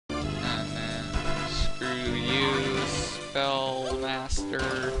you, Spellmaster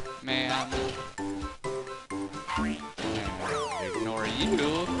Man. And ignore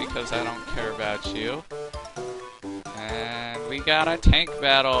you, because I don't care about you. And we got a tank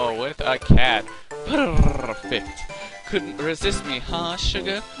battle with a cat. Perfect. Couldn't resist me, huh,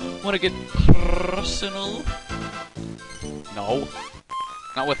 sugar? Wanna get personal? No.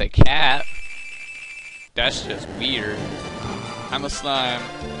 Not with a cat. That's just weird. I'm a slime,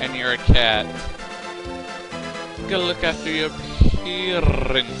 and you're a cat. Gotta look after your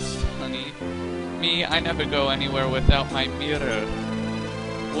appearance, honey. Me, I never go anywhere without my mirror.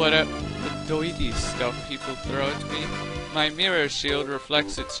 What a doity stuff people throw at me. My mirror shield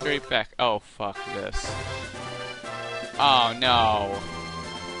reflects it straight back. Oh, fuck this. Oh, no.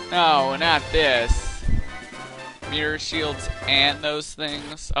 No, not this. Mirror shields and those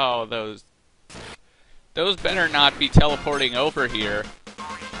things? Oh, those better not be teleporting over here.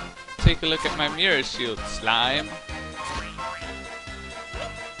 Take a look at my mirror shield, slime.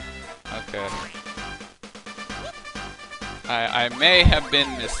 Okay. I may have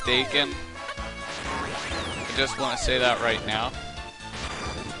been mistaken. I just want to say that right now.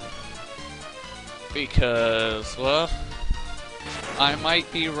 Because, well, I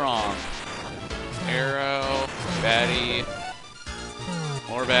might be wrong. Arrow, baddie,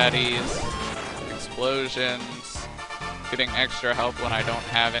 more baddies, explosions, getting extra health when I don't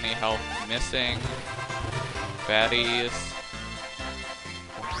have any health missing, baddies.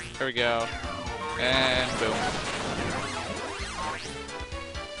 There we go. And boom.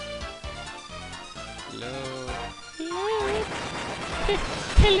 Hello.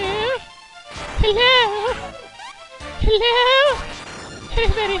 Hello? Hello? Hello?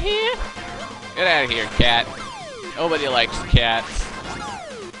 Anybody here? Get out of here, cat. Nobody likes cats.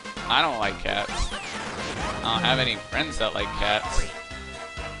 I don't like cats. I don't have any friends that like cats.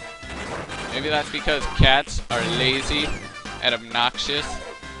 Maybe that's because cats are lazy and obnoxious,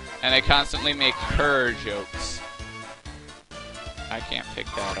 and they constantly make purr jokes. I can't pick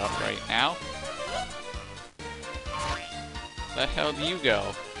that up right now. Where the hell do you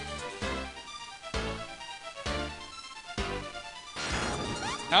go?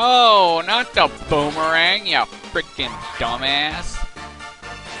 No, not the boomerang, you frickin' dumbass.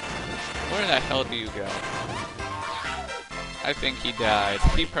 Where the hell do you go? I think he died.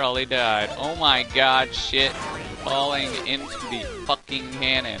 He probably died. Oh my god, shit. Falling into the fucking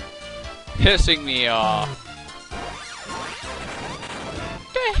cannon. Pissing me off.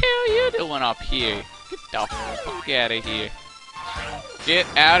 What the hell are you doing up here? Get the fuck out of here. Get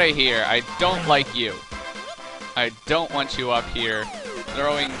out of here. I don't like you. I don't want you up here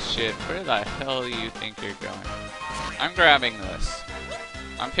throwing shit. Where the hell do you think you're going? I'm grabbing this.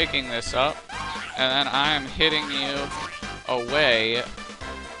 I'm picking this up. And then I'm hitting you away.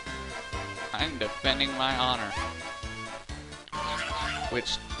 I'm defending my honor.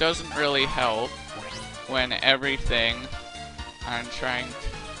 Which doesn't really help when everything I'm trying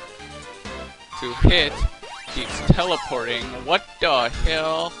to hit keeps teleporting. What the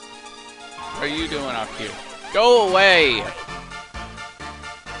hell are you doing up here? Go away!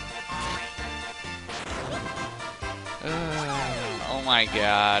 Oh my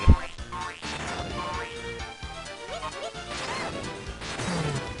god.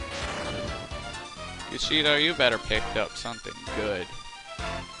 Gooshido, you better pick up something good.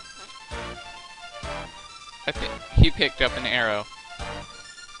 I think he picked up an arrow.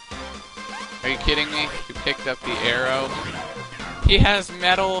 Are you kidding me? He picked up the arrow. He has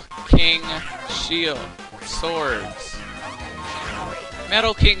Metal King shield swords.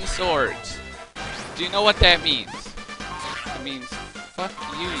 Metal King swords. Do you know what that means? It means fuck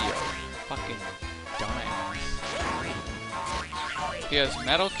you, you fucking dumbass. He has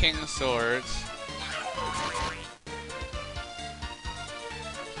Metal King swords.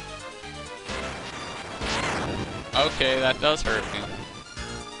 Okay, that does hurt me.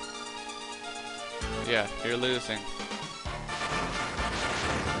 Yeah, you're losing.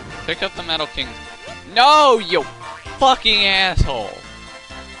 Pick up the Metal King. No, you fucking asshole!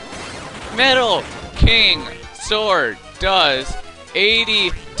 Metal King sword does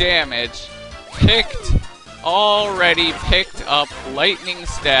 80 damage. Already picked up lightning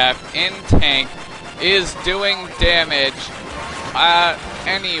staff in tank is doing damage.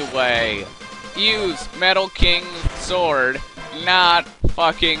 Anyway, use Metal King sword, not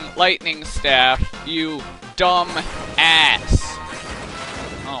fucking lightning staff, you dumb ass.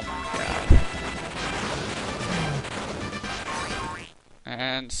 Oh my god.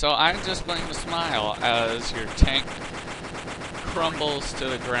 And so I'm just going to smile as your tank crumbles to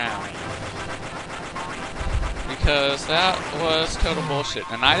the ground. because that was total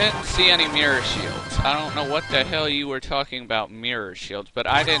bullshit. And I didn't see any mirror shields. I don't know what the hell you were talking about mirror shields, but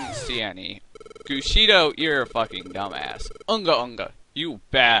I didn't see any. Gooshido, you're a fucking dumbass. Unga Unga, you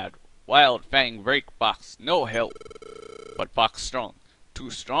bad. Wild Fang break box, no help. But box strong.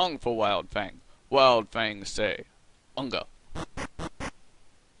 Too strong for Wild Fang. Wild Fang say, Unga.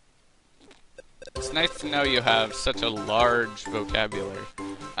 It's nice to know you have such a large vocabulary.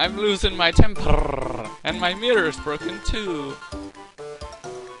 I'm losing my temper, and my mirror's broken too.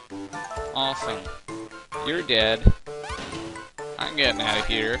 Awesome. You're dead. I'm getting out of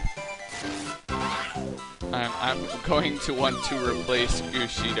here. I'm going to want to replace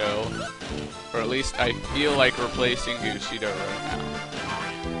Gooshido, or at least I feel like replacing Gooshido right now.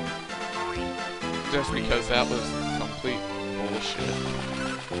 Just because that was complete bullshit.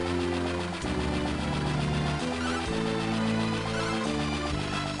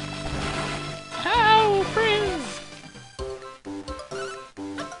 Ow, frizz!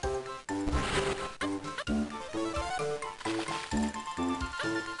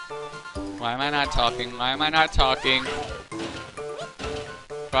 Why am I not talking? Why am I not talking?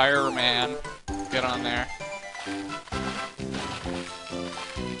 Fireman, get on there.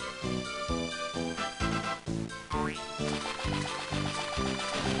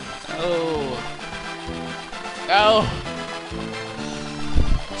 Oh. Oh!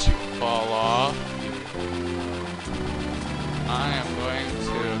 Did you fall off? I am going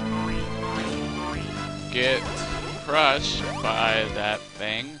to get crushed by that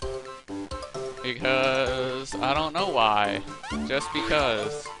thing. Because I don't know why. Just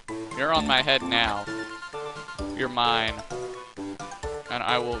because. You're on my head now. You're mine. And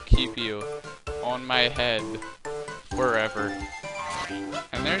I will keep you on my head forever.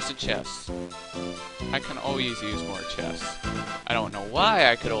 And there's a chest. I can always use more chests. I don't know why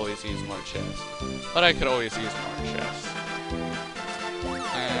I could always use more chests, but I could always use more chests.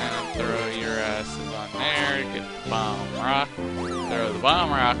 And throw your asses on there, get the bomb rock, throw the bomb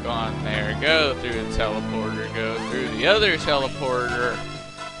rock on there, go through the teleporter, go through the other teleporter.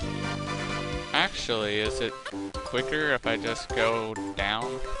 Actually, is it quicker if I just go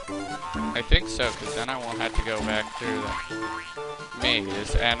down? I think so, because then I won't have to go back through the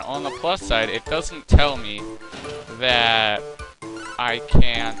maze. And on the plus side, it doesn't tell me that I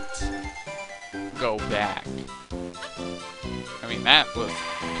can't go back. I mean, that was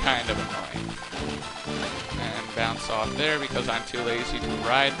kind of annoying. And bounce off there because I'm too lazy to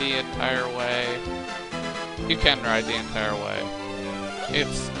ride the entire way. You can ride the entire way.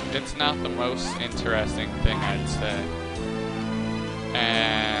 It's not the most interesting thing, I'd say.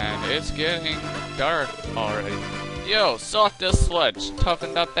 And it's getting dark already. Yo, sort this sludge.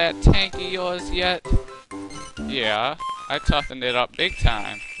 Toughened up that tank of yours yet? Yeah, I toughened it up big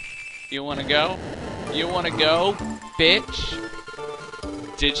time. You wanna go? You wanna go, bitch?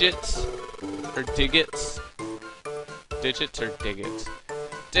 Digits? Or diggits? Digits or diggits?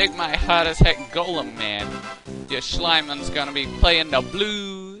 Dig my hot as heck golem, man. Your Schleiman's gonna be playing the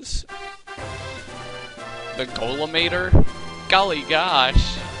blues. The Golemator? Golly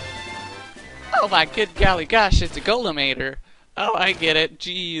gosh. Oh my good golly gosh, it's a Golemator. Oh, I get it.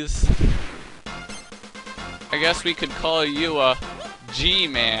 Jeez. I guess we could call you a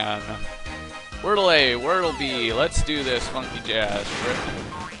G-Man. Wordle A, Wordle B. Let's do this funky jazz.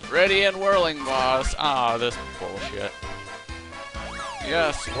 Ready and whirling, boss. Ah, this bullshit.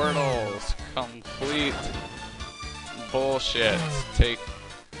 Yes, Wordles. Complete bullshit. Take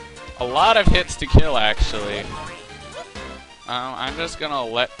a lot of hits to kill, actually. I'm just gonna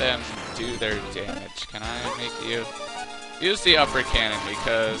let them do their damage. Can I make you use the upper cannon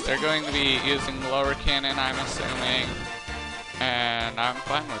because they're going to be using the lower cannon, I'm assuming, and I'm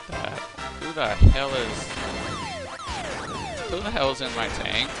fine with that. Who the hell's in my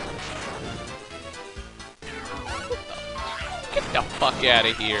tank? Get the fuck out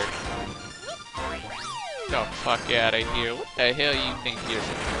of here! Get the fuck out of here! What the hell you think you're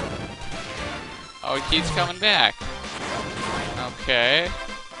doing? Oh, he keeps coming back. Okay.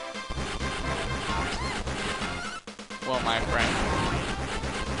 Well, my friend,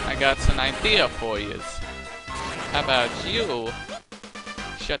 I got an idea for yous. How about you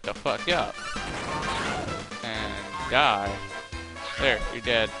shut the fuck up and die? There, you're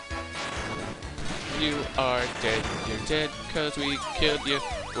dead. You are dead. You're dead because we killed you.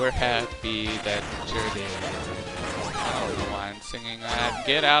 We're happy that you're dead. I don't know why I'm singing that.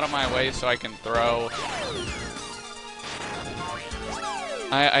 Get out of my way so I can throw.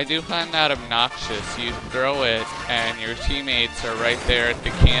 I do find that obnoxious. You throw it, and your teammates are right there at the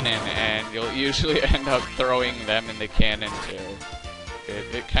cannon, and you'll usually end up throwing them in the cannon, too.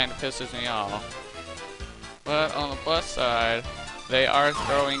 It kind of pisses me off. But on the plus side, they are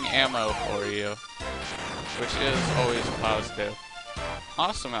throwing ammo for you, which is always positive.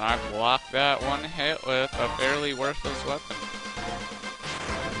 Awesome, and I blocked that one hit with a fairly worthless weapon.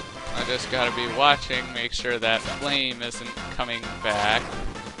 I just gotta be watching, make sure that flame isn't coming back.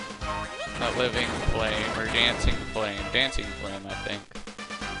 That living flame, or dancing flame. Dancing flame, I think.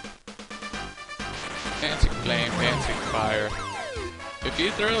 Dancing flame, dancing fire. If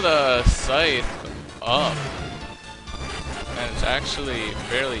you throw the scythe up, then it's actually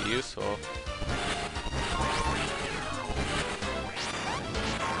fairly useful.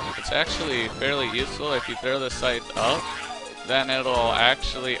 It's actually fairly useful if you throw the scythe up, then it'll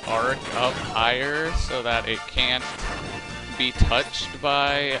actually arc up higher so that it can't be touched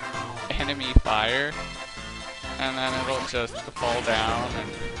by enemy fire, and then it'll just fall down and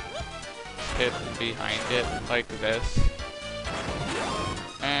hit behind it like this.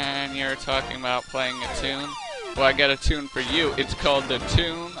 And you're talking about playing a tune? Well, I got a tune for you. It's called the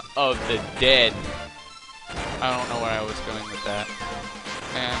Tune of the Dead. I don't know where I was going with that.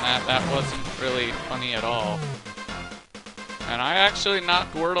 And that wasn't really funny at all. And I actually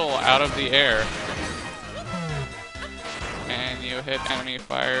knocked Wordle out of the air. And you hit enemy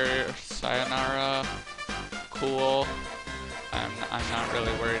fire, sayonara. Cool. I'm not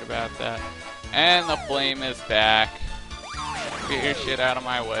really worried about that. And the flame is back. Get your shit out of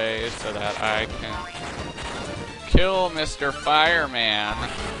my way so that I can kill Mr. Fireman.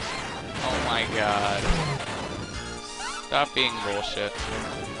 Oh my god. Stop being bullshit.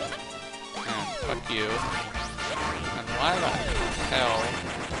 And fuck you. And why the hell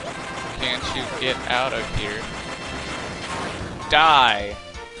can't you get out of here? Die!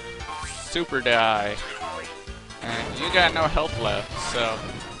 Super die. And you got no health left, so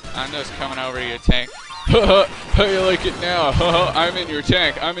I'm just coming over your tank. Haha, how you like it now? Haha, I'm in your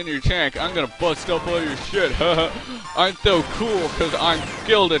tank, I'm in your tank. I'm gonna bust up all your shit. Haha, I'm so cool because I'm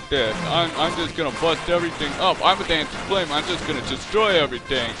skilled at this. I'm just gonna bust everything up. I'm a dancing flame, I'm just gonna destroy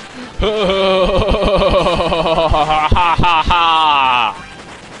everything.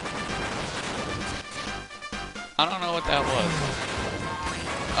 I don't know what that was.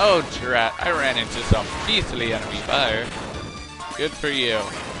 Oh, drat, I ran into some beastly enemy fire. Good for you.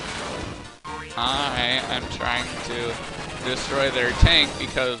 I am trying to destroy their tank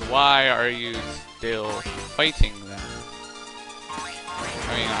because why are you still fighting them?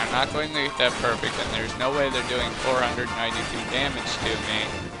 I mean, I'm not going to get that perfect, and there's no way they're doing 492 damage to me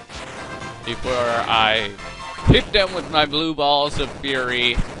before I hit them with my blue balls of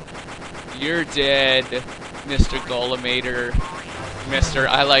fury. You're dead, Mr. Golemator. Mr.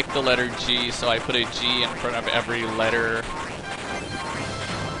 I like the letter G, so I put a G in front of every letter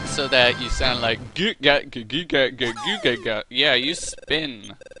so that you sound like yeah, you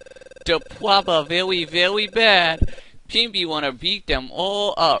spin. The Pwaba very, very bad. Pimby wanna beat them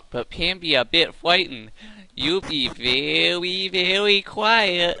all up, but Pimby a bit frightened. You be very, very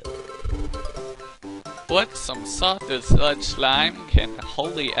quiet. What some soft as sludge slime can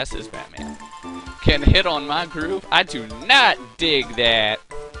holy S's Batman can hit on my groove? I do not dig that.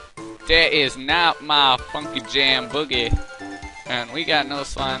 That is not my funky jam boogie. And we got no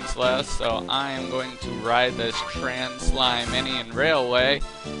slimes left, so I am going to ride this Trans-Sliminian Railway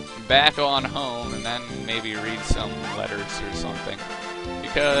back on home and then maybe read some letters or something.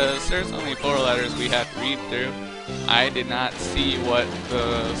 Because there's only 4 letters we have to read through. I did not see what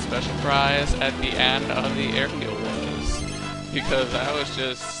the special prize at the end of the airfield was. Because I was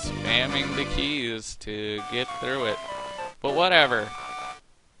just spamming the keys to get through it. But whatever.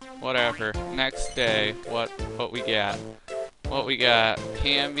 Whatever. Next day, what we got? What we got?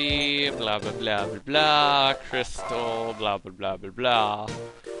 Pamby, blah blah blah blah blah, crystal, blah blah blah blah blah.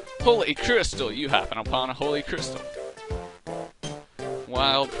 Holy crystal! You happen upon a holy crystal.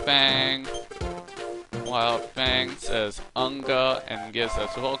 Wild Fang. Wild Fang says Unga and gives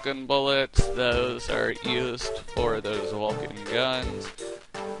us Vulcan bullets. Those are used for those Vulcan guns.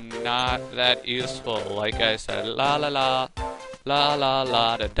 Not that useful, like I said. La la la. La la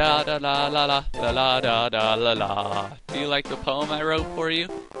la da da da la la la la la da da la la. Do you like the poem I wrote for you?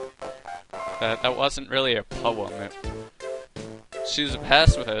 That wasn't really a poem. She's a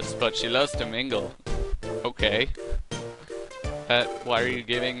pacifist, but she loves to mingle. Okay. Why are you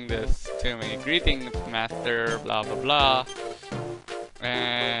giving this to me? Greetings, master, blah blah blah.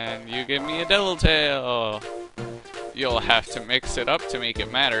 And you give me a devil tail. You'll have to mix it up to make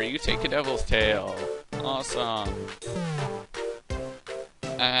it matter. You take a devil's tail. Awesome.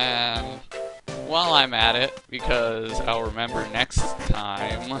 And while I'm at it, because I'll remember next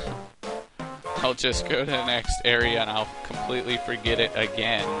time, I'll just go to the next area and I'll completely forget it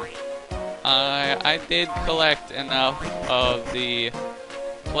again. I did collect enough of the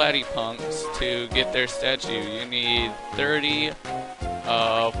Platypunks to get their statue. You need 30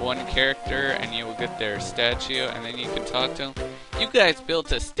 of one character and you will get their statue, and then you can talk to them. You guys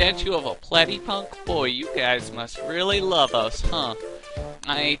built a statue of a Platypunk? Boy, you guys must really love us, huh?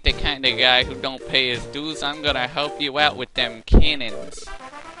 I ain't the kind of guy who don't pay his dues. I'm gonna help you out with them cannons.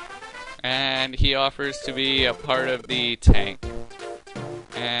 And he offers to be a part of the tank.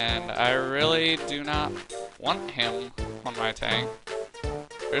 And I really do not want him on my tank.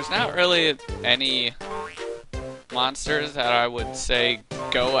 There's not really any monsters that I would say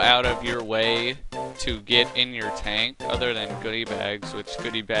go out of your way to get in your tank, other than goodie bags, which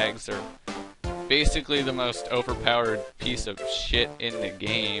goodie bags are basically the most overpowered piece of shit in the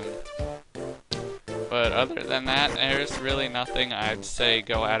game. But other than that, there's really nothing I'd say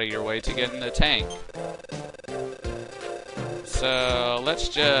go out of your way to get in the tank. So let's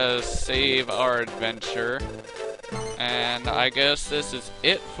just save our adventure. And I guess this is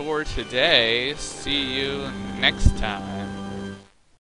it for today. See you next time.